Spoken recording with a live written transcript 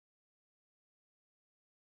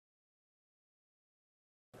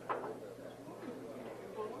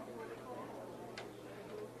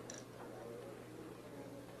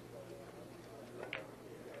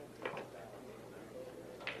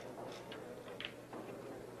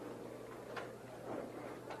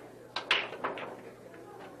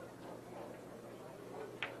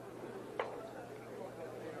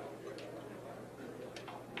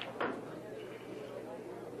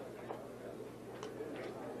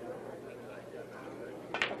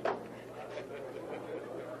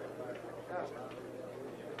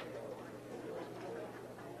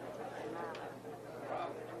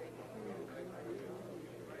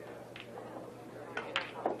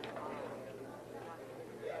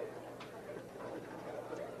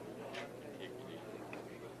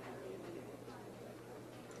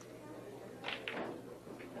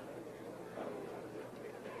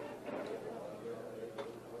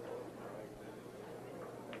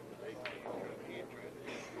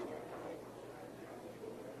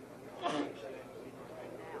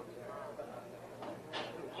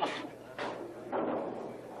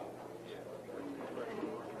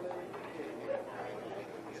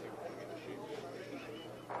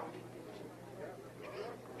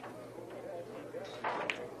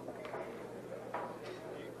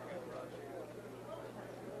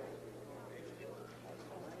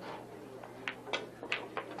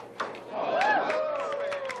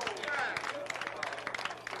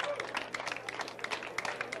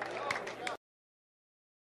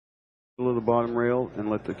Of the bottom rail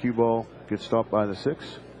and let the cue ball get stopped by the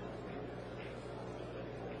 6.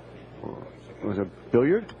 Or was it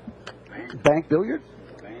billiard? Bank billiard?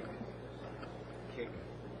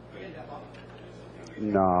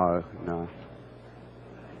 No.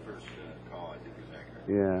 First call, I think is accurate.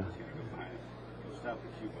 Yeah. He'll stop the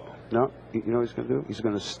cue ball. No, you know what he's going to do? He's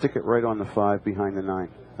going to stick it right on the 5 behind the 9.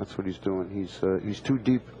 That's what he's doing. He's too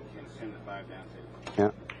deep. Can't send the 5 down to.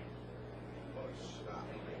 Yeah.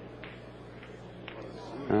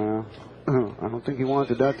 I don't think he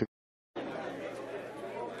wanted that to.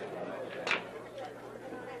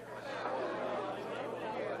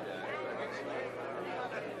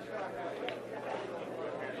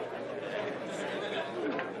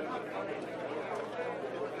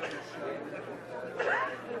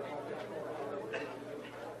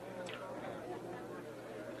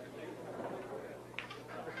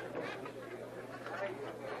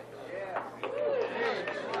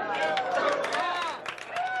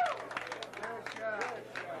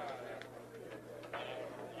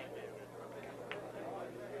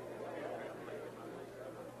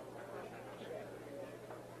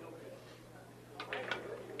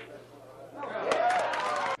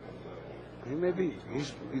 Maybe you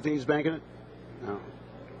think he's banking it? No.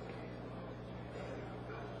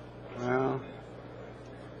 Well,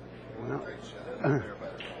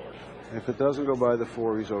 if it doesn't go by the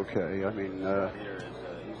 4, he's okay. I mean,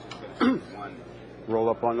 roll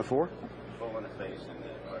up on the 4.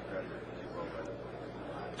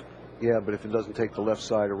 Yeah, but if it doesn't take the left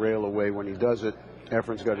side of rail away when he does it,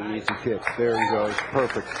 Efren's got an easy kick. There he goes.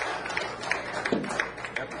 Perfect.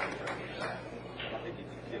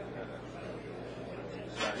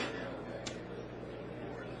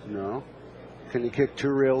 No. Can he kick 2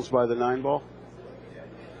 rails by the 9 ball?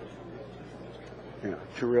 Yeah,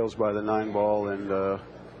 2 rails by the 9 ball and yeah.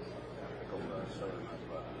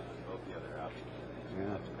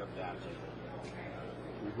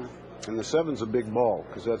 And the 7's a big ball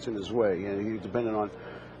because that's in his way. And he's dependent on,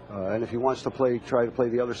 and if he wants to try to play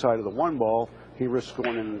the other side of the 1 ball, he risks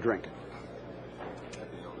going in and drink.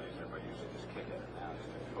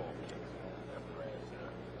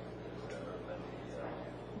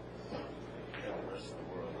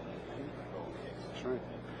 That's right.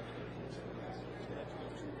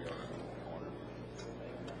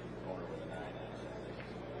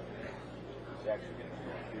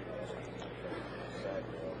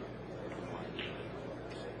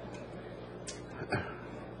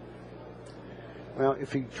 Well,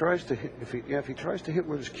 if he tries to hit, if he tries to hit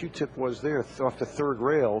where his Q-tip was there off the 3rd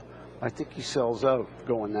rail, I think he sells out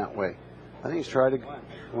going that way. I think he's trying to.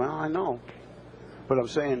 Well, I know, but I'm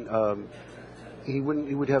saying he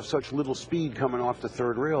would have such little speed coming off the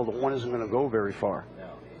 3rd rail. The 1 isn't going to go very far.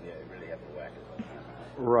 No, you really have to whack it.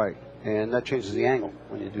 Right, and that changes the angle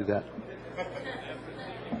when you do that.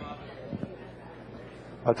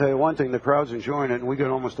 I'll tell you one thing: the crowd's enjoying it, and we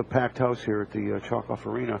got almost a packed house here at the Chalkoff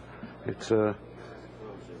Arena. It's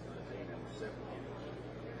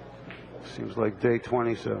seems like day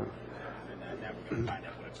 27. You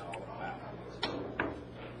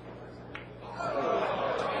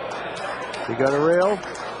got a rail?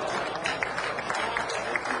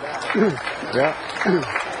 Yeah.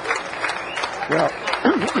 Yeah.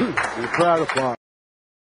 The crowd applause.